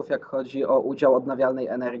wszechczasów, jak chodzi o udział odnawialnej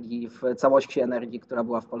energii w całości energii, która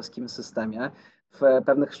była w polskim systemie. W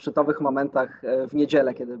pewnych szczytowych momentach w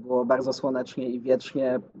niedzielę, kiedy było bardzo słonecznie i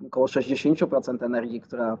wietrznie, około 60% energii,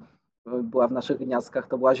 która była w naszych gniazdkach,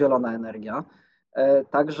 to była zielona energia.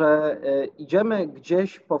 Także idziemy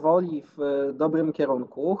gdzieś powoli w dobrym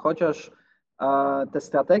kierunku, chociaż te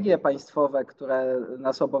strategie państwowe, które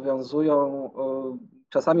nas obowiązują,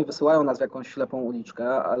 czasami wysyłają nas w jakąś ślepą uliczkę,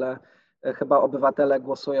 ale chyba obywatele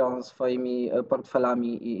głosują swoimi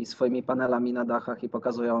portfelami i swoimi panelami na dachach i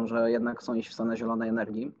pokazują, że jednak chcą iść w stronę zielonej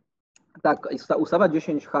energii. Tak, ta ustawa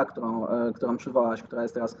 10H, którą przywołałaś, która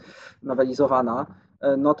jest teraz nowelizowana,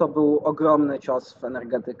 no to był ogromny cios w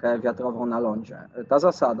energetykę wiatrową na lądzie. Ta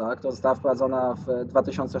zasada, która została wprowadzona w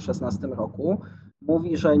 2016 roku,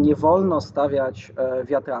 mówi, że nie wolno stawiać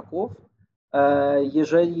wiatraków,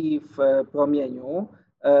 jeżeli w promieniu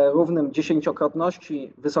równym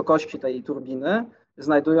 10-krotności wysokości tej turbiny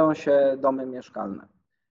znajdują się domy mieszkalne.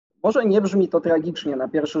 Może nie brzmi to tragicznie na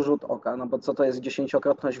pierwszy rzut oka, no bo co to jest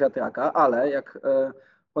 10-krotność wiatraka, ale jak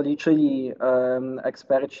policzyli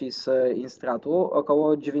eksperci z Instratu,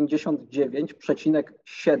 około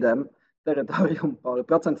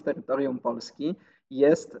 99,7% terytorium Polski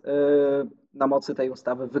jest na mocy tej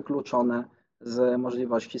ustawy wykluczone z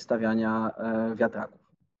możliwości stawiania wiatraków.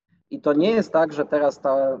 I to nie jest tak, że teraz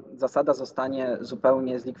ta zasada zostanie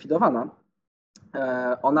zupełnie zlikwidowana.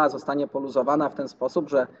 Ona zostanie poluzowana w ten sposób,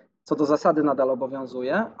 że co do zasady nadal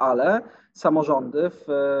obowiązuje, ale samorządy w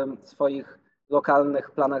swoich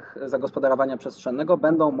lokalnych planach zagospodarowania przestrzennego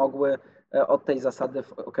będą mogły od tej zasady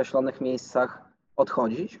w określonych miejscach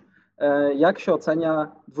odchodzić. Jak się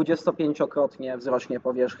ocenia, 25-krotnie wzrośnie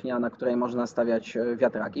powierzchnia, na której można stawiać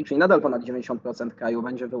wiatraki, czyli nadal ponad 90% kraju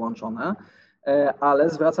będzie wyłączone, ale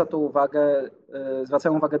zwracają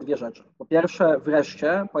uwagę dwie rzeczy. Po pierwsze,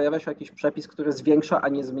 wreszcie pojawia się jakiś przepis, który zwiększa, a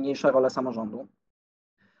nie zmniejsza rolę samorządu.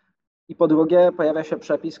 I po drugie, pojawia się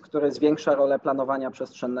przepis, który zwiększa rolę planowania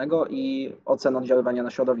przestrzennego i ocen oddziaływania na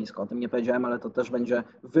środowisko. O tym nie powiedziałem, ale to też będzie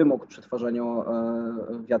wymóg przy tworzeniu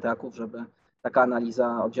wiatraków, żeby taka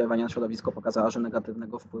analiza oddziaływania na środowisko pokazała, że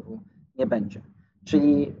negatywnego wpływu nie będzie.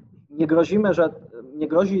 Czyli nie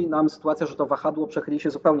grozi nam sytuacja, że to wahadło przechyli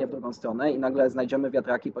się zupełnie w drugą stronę i nagle znajdziemy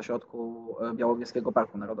wiatraki pośrodku Białowieskiego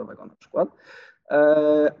Parku Narodowego na przykład,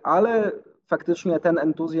 ale faktycznie ten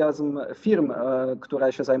entuzjazm firm,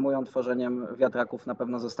 które się zajmują tworzeniem wiatraków, na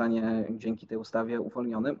pewno zostanie dzięki tej ustawie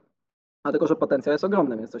uwolniony. Dlatego, że potencjał jest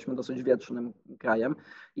ogromny, jesteśmy dosyć wietrznym krajem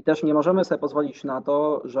i też nie możemy sobie pozwolić na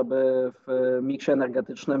to, żeby w miksie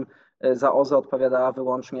energetycznym za OZE odpowiadała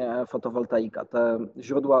wyłącznie fotowoltaika. Te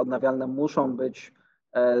źródła odnawialne muszą być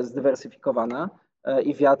zdywersyfikowane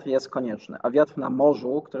i wiatr jest konieczny. A wiatr na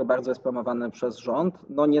morzu, który bardzo jest promowany przez rząd,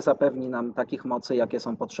 no nie zapewni nam takich mocy, jakie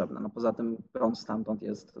są potrzebne. No poza tym prąd stamtąd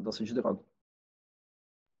jest dosyć drogi.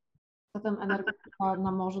 Zatem energetyka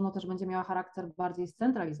na morzu no też będzie miała charakter bardziej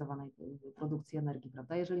scentralizowanej produkcji energii,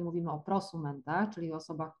 prawda? Jeżeli mówimy o prosumentach, czyli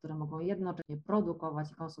osobach, które mogą jednocześnie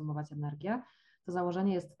produkować i konsumować energię, to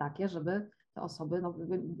założenie jest takie, żeby te osoby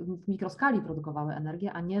w mikroskali produkowały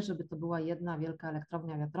energię, a nie żeby to była jedna wielka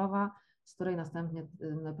elektrownia wiatrowa, z której następnie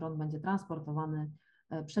prąd będzie transportowany,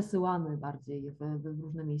 przesyłany bardziej w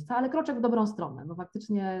różne miejsca, ale kroczek w dobrą stronę. No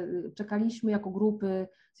faktycznie czekaliśmy jako grupy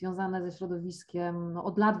związane ze środowiskiem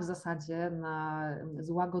od lat w zasadzie na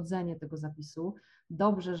złagodzenie tego zapisu.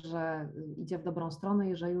 Dobrze, że idzie w dobrą stronę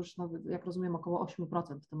i że już, jak rozumiem, około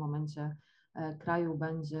 8% w tym momencie kraju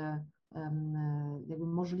będzie jakby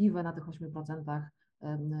możliwe na tych 8%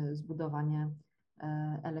 zbudowanie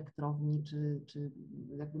elektrowni czy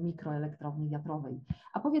jakby mikroelektrowni wiatrowej.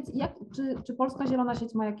 A powiedz, czy Polska Zielona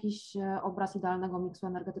Sieć ma jakiś obraz idealnego miksu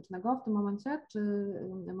energetycznego w tym momencie? Czy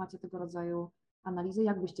macie tego rodzaju analizy?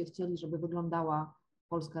 Jak byście chcieli, żeby wyglądała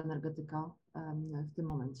polska energetyka w tym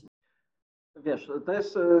momencie? Wiesz, to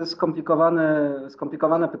jest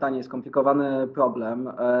skomplikowane pytanie, skomplikowany problem.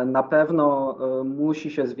 Na pewno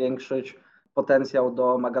musi się zwiększyć potencjał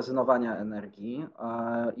do magazynowania energii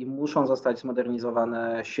i muszą zostać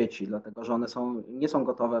zmodernizowane sieci, dlatego że one nie są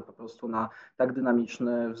gotowe po prostu na tak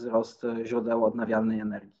dynamiczny wzrost źródeł odnawialnej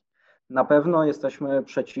energii. Na pewno jesteśmy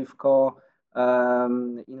przeciwko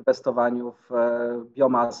inwestowaniu w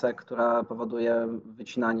biomasę, która powoduje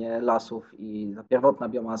wycinanie lasów i ta pierwotna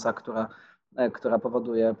biomasa, która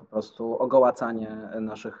powoduje po prostu ogołacanie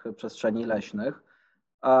naszych przestrzeni leśnych.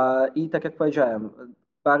 I tak jak powiedziałem,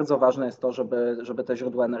 bardzo ważne jest to, żeby te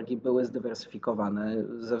źródła energii były zdywersyfikowane.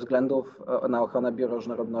 Ze względów na ochronę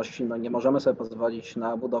bioróżnorodności nie możemy sobie pozwolić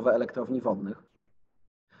na budowę elektrowni wodnych.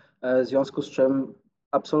 W związku z czym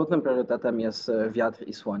absolutnym priorytetem jest wiatr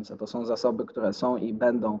i słońce. To są zasoby, które są i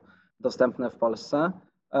będą dostępne w Polsce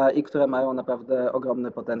i które mają naprawdę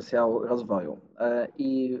ogromny potencjał rozwoju.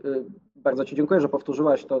 I bardzo Ci dziękuję, że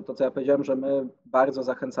powtórzyłaś to, co ja powiedziałem, że my bardzo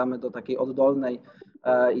zachęcamy do takiej oddolnej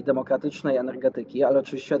i demokratycznej energetyki, ale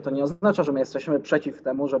oczywiście to nie oznacza, że my jesteśmy przeciw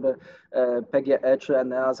temu, żeby PGE czy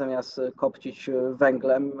Enea zamiast kopcić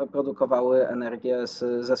węglem produkowały energię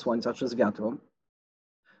ze słońca czy z wiatru.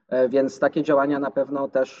 Więc takie działania na pewno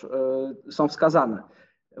też są wskazane.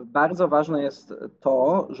 Bardzo ważne jest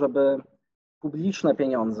to, żeby publiczne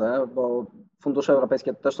pieniądze, bo fundusze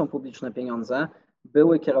europejskie to też są publiczne pieniądze,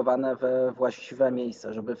 były kierowane we właściwe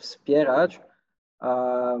miejsce, żeby wspierać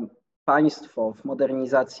państwo w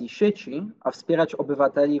modernizacji sieci, a wspierać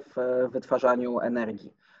obywateli w wytwarzaniu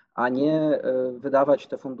energii, a nie wydawać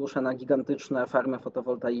te fundusze na gigantyczne farmy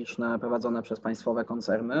fotowoltaiczne prowadzone przez państwowe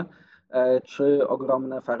koncerny, czy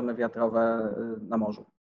ogromne farmy wiatrowe na morzu.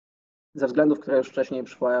 Ze względów, które już wcześniej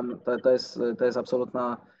przywołałem, to jest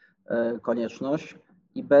absolutna konieczność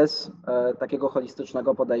i bez takiego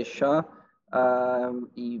holistycznego podejścia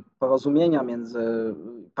i porozumienia między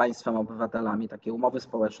państwem a obywatelami, takiej umowy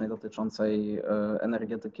społecznej dotyczącej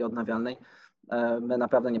energetyki odnawialnej, my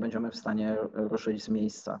naprawdę nie będziemy w stanie ruszyć z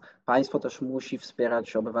miejsca. Państwo też musi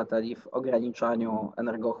wspierać obywateli w ograniczaniu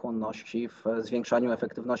energochłonności, w zwiększaniu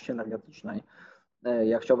efektywności energetycznej.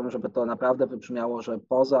 Ja chciałbym, żeby to naprawdę wybrzmiało, że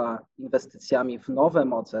poza inwestycjami w nowe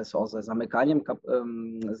moce z OZE,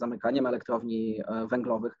 zamykaniem elektrowni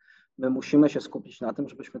węglowych, my musimy się skupić na tym,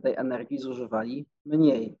 żebyśmy tej energii zużywali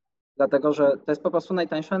mniej. Dlatego, że to jest po prostu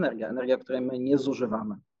najtańsza energia, której my nie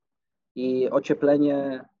zużywamy. I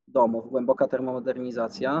ocieplenie domów, głęboka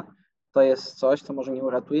termomodernizacja to jest coś, co może nie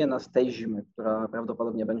uratuje nas tej zimy, która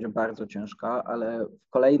prawdopodobnie będzie bardzo ciężka, ale w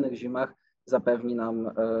kolejnych zimach zapewni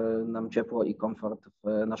nam ciepło i komfort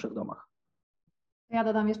w naszych domach. Ja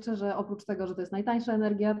dodam jeszcze, że oprócz tego, że to jest najtańsza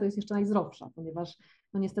energia, to jest jeszcze najzdrowsza, ponieważ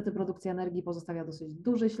no niestety produkcja energii pozostawia dosyć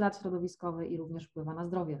duży ślad środowiskowy i również wpływa na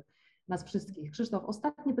zdrowie nas wszystkich. Krzysztof,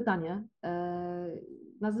 ostatnie pytanie.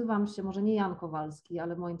 Nazywam się może nie Jan Kowalski,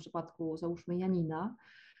 ale w moim przypadku załóżmy Janina.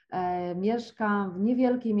 Mieszkam w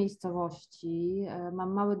niewielkiej miejscowości,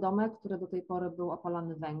 mam mały domek, który do tej pory był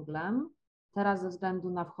opalany węglem. Teraz ze względu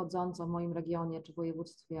na wchodzącą w moim regionie czy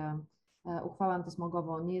województwie uchwałę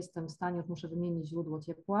antysmogową nie jestem w stanie, już muszę wymienić źródło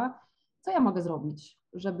ciepła. Co ja mogę zrobić,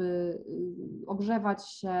 żeby ogrzewać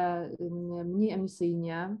się mniej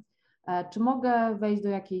emisyjnie? Czy mogę wejść do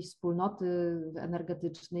jakiejś wspólnoty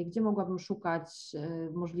energetycznej? Gdzie mogłabym szukać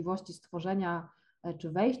możliwości stworzenia czy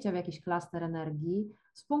wejścia w jakiś klaster energii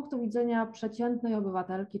z punktu widzenia przeciętnej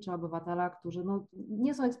obywatelki czy obywatela, którzy no,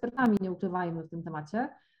 nie są ekspertami, nie ukrywajmy w tym temacie,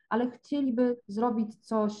 ale chcieliby zrobić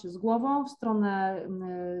coś z głową w stronę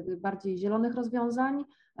bardziej zielonych rozwiązań,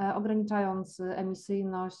 ograniczając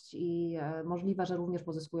emisyjność i możliwe, że również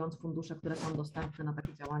pozyskując fundusze, które są dostępne na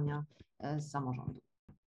takie działania z samorządu.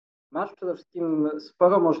 Masz przede wszystkim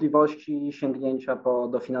sporo możliwości sięgnięcia po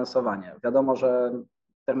dofinansowanie. Wiadomo, że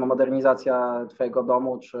termomodernizacja Twojego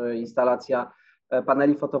domu, czy instalacja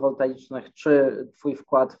paneli fotowoltaicznych, czy Twój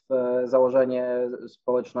wkład w założenie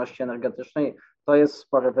społeczności energetycznej, to jest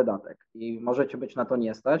spory wydatek i może Cię być na to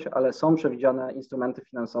nie stać, ale są przewidziane instrumenty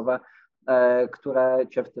finansowe, które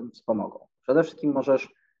Cię w tym wspomogą. Przede wszystkim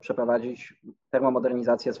możesz przeprowadzić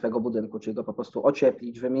termomodernizację swojego budynku, czyli go po prostu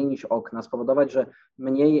ocieplić, wymienić okna, spowodować, że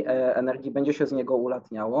mniej energii będzie się z niego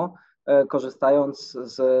ulatniało, korzystając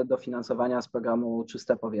z dofinansowania z programu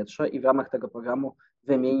Czyste Powietrze i w ramach tego programu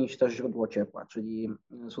wymienić też źródło ciepła, czyli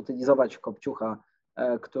zutylizować kopciucha,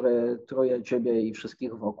 który truje Ciebie i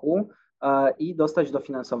wszystkich wokół i dostać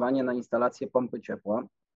dofinansowanie na instalację pompy ciepła.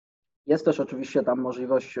 Jest też oczywiście tam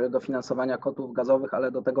możliwość dofinansowania kotłów gazowych,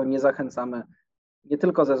 ale do tego nie zachęcamy nie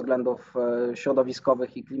tylko ze względów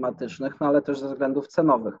środowiskowych i klimatycznych, no ale też ze względów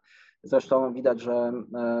cenowych. Zresztą widać, że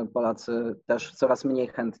Polacy też coraz mniej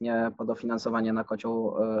chętnie po dofinansowanie na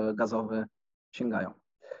kocioł gazowy sięgają.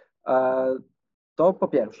 To po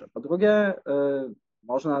pierwsze. Po drugie,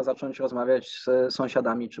 można zacząć rozmawiać z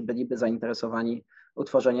sąsiadami, czy byliby zainteresowani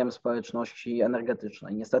utworzeniem społeczności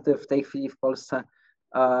energetycznej. Niestety w tej chwili w Polsce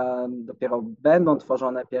dopiero będą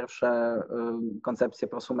tworzone pierwsze koncepcje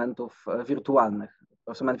prosumentów wirtualnych.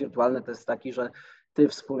 Prosument wirtualny to jest taki, że ty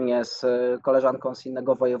wspólnie z koleżanką z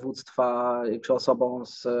innego województwa czy osobą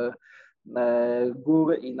z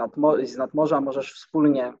gór i z nadmorza możesz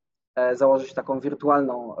wspólnie założyć taką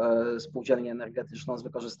wirtualną spółdzielnię energetyczną z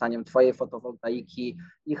wykorzystaniem twojej fotowoltaiki,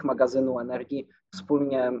 ich magazynu energii,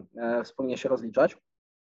 wspólnie się rozliczać.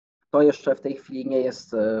 To jeszcze w tej chwili nie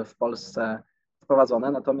jest w Polsce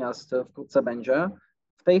wprowadzone, natomiast wkrótce będzie.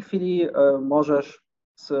 W tej chwili możesz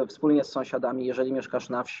wspólnie z sąsiadami, jeżeli mieszkasz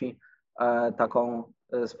na wsi, taką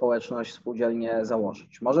społeczność, spółdzielnię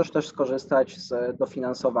założyć. Możesz też skorzystać z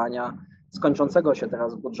dofinansowania z kończącego się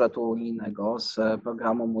teraz budżetu unijnego, z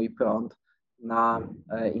programu Mój Prąd na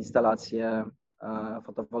instalację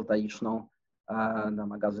fotowoltaiczną, na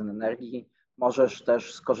magazyn energii. Możesz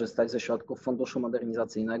też skorzystać ze środków Funduszu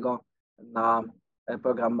Modernizacyjnego na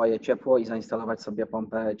program Moje Ciepło i zainstalować sobie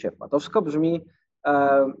pompę ciepła. To wszystko brzmi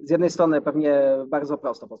Z jednej strony pewnie bardzo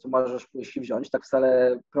prosto, po prostu możesz pójść i wziąć, tak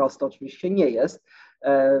wcale prosto oczywiście nie jest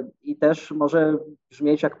i też może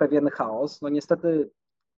brzmieć jak pewien chaos. No niestety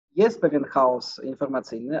jest pewien chaos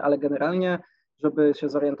informacyjny, ale generalnie, żeby się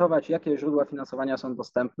zorientować, jakie źródła finansowania są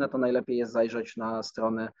dostępne, to najlepiej jest zajrzeć na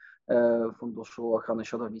strony Funduszu Ochrony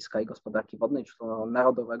Środowiska i Gospodarki Wodnej, czy to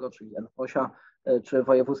narodowego, czyli NFOŚ-a, czy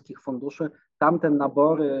wojewódzkich funduszy. Tam te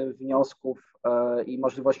nabory wniosków i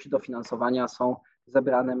możliwości dofinansowania są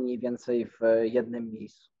zebrane mniej więcej w jednym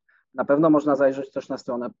miejscu. Na pewno można zajrzeć też na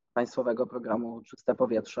stronę Państwowego Programu Czyste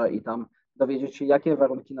Powietrze i tam dowiedzieć się, jakie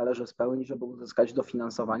warunki należy spełnić, żeby uzyskać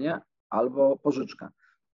dofinansowanie albo pożyczkę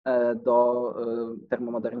do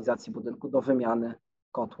termomodernizacji budynku, do wymiany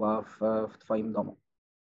kotła w Twoim domu.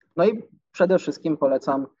 No i przede wszystkim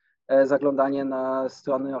polecam zaglądanie na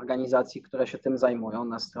strony organizacji, które się tym zajmują,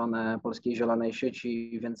 na stronę Polskiej Zielonej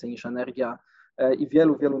Sieci, Więcej Niż Energia i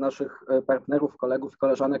wielu naszych partnerów, kolegów,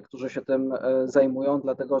 koleżanek, którzy się tym zajmują,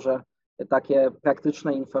 dlatego że takie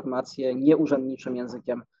praktyczne informacje nieurzędniczym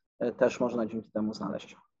językiem też można dzięki temu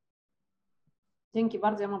znaleźć. Dzięki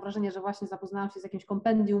bardzo. Ja mam wrażenie, że właśnie zapoznałam się z jakimś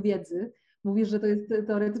kompendium wiedzy. Mówisz, że to jest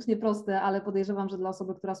teoretycznie proste, ale podejrzewam, że dla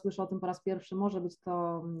osoby, która słyszy o tym po raz pierwszy,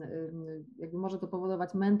 może to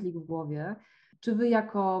powodować mętlik w głowie. Czy Wy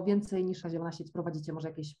jako Więcej Niż Zielona Sieć prowadzicie może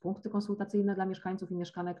jakieś punkty konsultacyjne dla mieszkańców i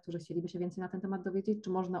mieszkanek, którzy chcieliby się więcej na ten temat dowiedzieć? Czy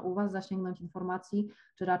można u Was zasięgnąć informacji,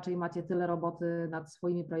 czy raczej macie tyle roboty nad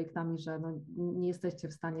swoimi projektami, że nie jesteście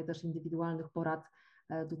w stanie też indywidualnych porad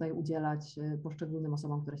tutaj udzielać poszczególnym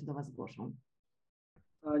osobom, które się do Was zgłoszą?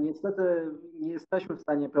 No, niestety nie jesteśmy w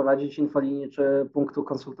stanie prowadzić infolinii czy punktu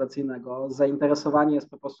konsultacyjnego. Zainteresowanie jest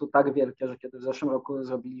po prostu tak wielkie, że kiedy w zeszłym roku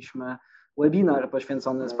zrobiliśmy webinar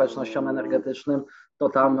poświęcony społecznościom energetycznym, to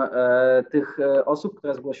tam tych osób,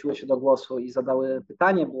 które zgłosiły się do głosu i zadały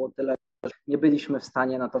pytanie, było tyle, że nie byliśmy w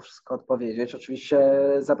stanie na to wszystko odpowiedzieć. Oczywiście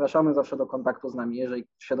zapraszamy zawsze do kontaktu z nami. Jeżeli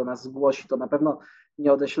się do nas zgłosi, to na pewno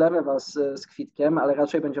nie odeślemy Was z kwitkiem, ale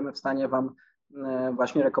raczej będziemy w stanie Wam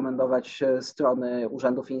właśnie rekomendować strony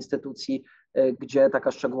urzędów i instytucji, gdzie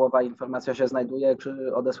taka szczegółowa informacja się znajduje,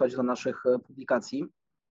 czy odesłać do naszych publikacji.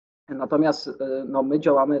 Natomiast my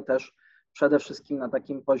działamy też przede wszystkim na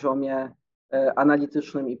takim poziomie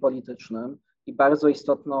analitycznym i politycznym i bardzo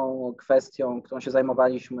istotną kwestią, którą się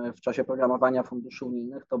zajmowaliśmy w czasie programowania funduszy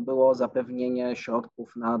unijnych, to było zapewnienie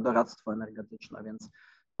środków na doradztwo energetyczne, więc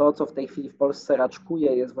to, co w tej chwili w Polsce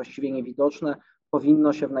raczkuje, jest właściwie niewidoczne,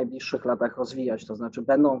 powinno się w najbliższych latach rozwijać, to znaczy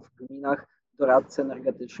będą w gminach doradcy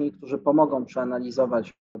energetyczni, którzy pomogą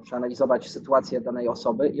przeanalizować sytuację danej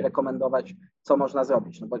osoby i rekomendować, co można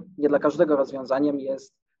zrobić, bo nie dla każdego rozwiązaniem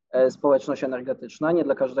jest społeczność energetyczna, nie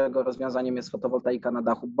dla każdego rozwiązaniem jest fotowoltaika na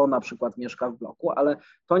dachu, bo na przykład mieszka w bloku, ale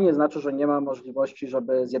to nie znaczy, że nie ma możliwości,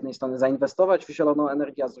 żeby z jednej strony zainwestować w zieloną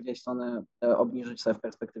energię, a z drugiej strony obniżyć sobie w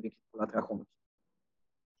perspektywie kilku lat rachunki.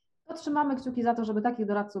 Trzymamy kciuki za to, żeby takich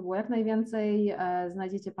doradców było jak najwięcej.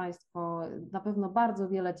 Znajdziecie Państwo na pewno bardzo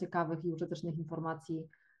wiele ciekawych i użytecznych informacji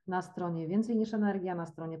na stronie Więcej Niż Energia, na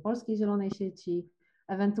stronie Polskiej Zielonej Sieci.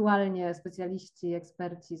 Ewentualnie specjaliści,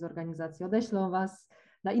 eksperci z organizacji odeślą Was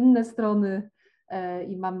na inne strony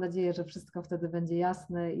i mam nadzieję, że wszystko wtedy będzie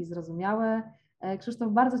jasne i zrozumiałe.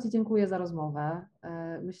 Krzysztof, bardzo Ci dziękuję za rozmowę.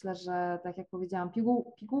 Myślę, że tak jak powiedziałam,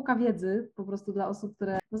 pigułka wiedzy po prostu dla osób,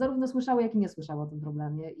 które zarówno słyszały, jak i nie słyszały o tym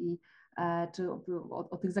problemie i czy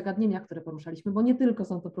o tych zagadnieniach, które poruszaliśmy, bo nie tylko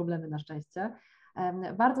są to problemy na szczęście.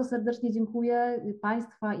 Bardzo serdecznie dziękuję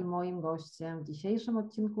Państwa i moim gościem w dzisiejszym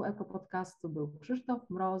odcinku EkoPodcastu był Krzysztof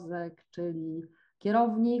Mrozek, czyli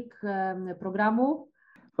kierownik programu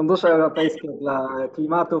Fundusze Europejskie dla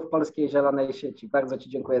Klimatu w Polskiej Zielonej Sieci. Bardzo Ci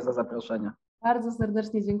dziękuję za zaproszenie. Bardzo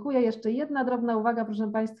serdecznie dziękuję. Jeszcze jedna drobna uwaga,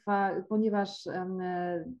 proszę Państwa, ponieważ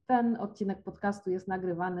ten odcinek podcastu jest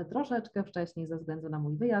nagrywany troszeczkę wcześniej ze względu na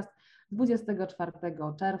mój wyjazd 24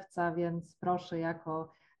 czerwca, więc proszę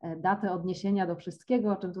jako datę odniesienia do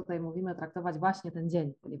wszystkiego, o czym tutaj mówimy, traktować właśnie ten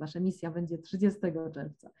dzień, ponieważ emisja będzie 30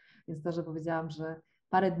 czerwca. Więc to, że powiedziałam, że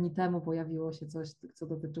parę dni temu pojawiło się coś, co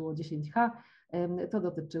dotyczyło 10H, to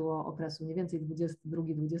dotyczyło okresu mniej więcej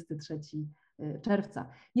 22-23 czerwca.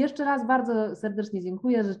 Jeszcze raz bardzo serdecznie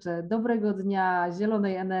dziękuję, życzę dobrego dnia,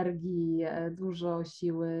 zielonej energii, dużo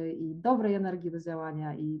siły i dobrej energii do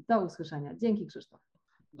działania i do usłyszenia. Dzięki, Krzysztof.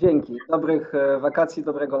 Dzięki. Dobrych wakacji,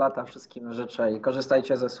 dobrego lata wszystkim życzę i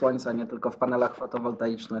korzystajcie ze słońca nie tylko w panelach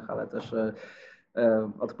fotowoltaicznych, ale też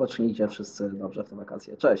odpocznijcie wszyscy dobrze w te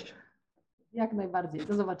wakacje. Cześć. Jak najbardziej.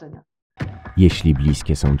 Do zobaczenia. Jeśli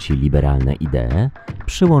bliskie są Ci liberalne idee,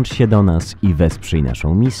 przyłącz się do nas i wesprzyj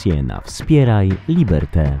naszą misję na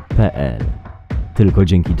wspieraj.liberte.pl. Tylko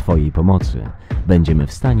dzięki Twojej pomocy będziemy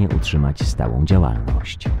w stanie utrzymać stałą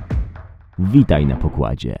działalność. Witaj na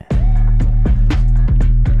pokładzie.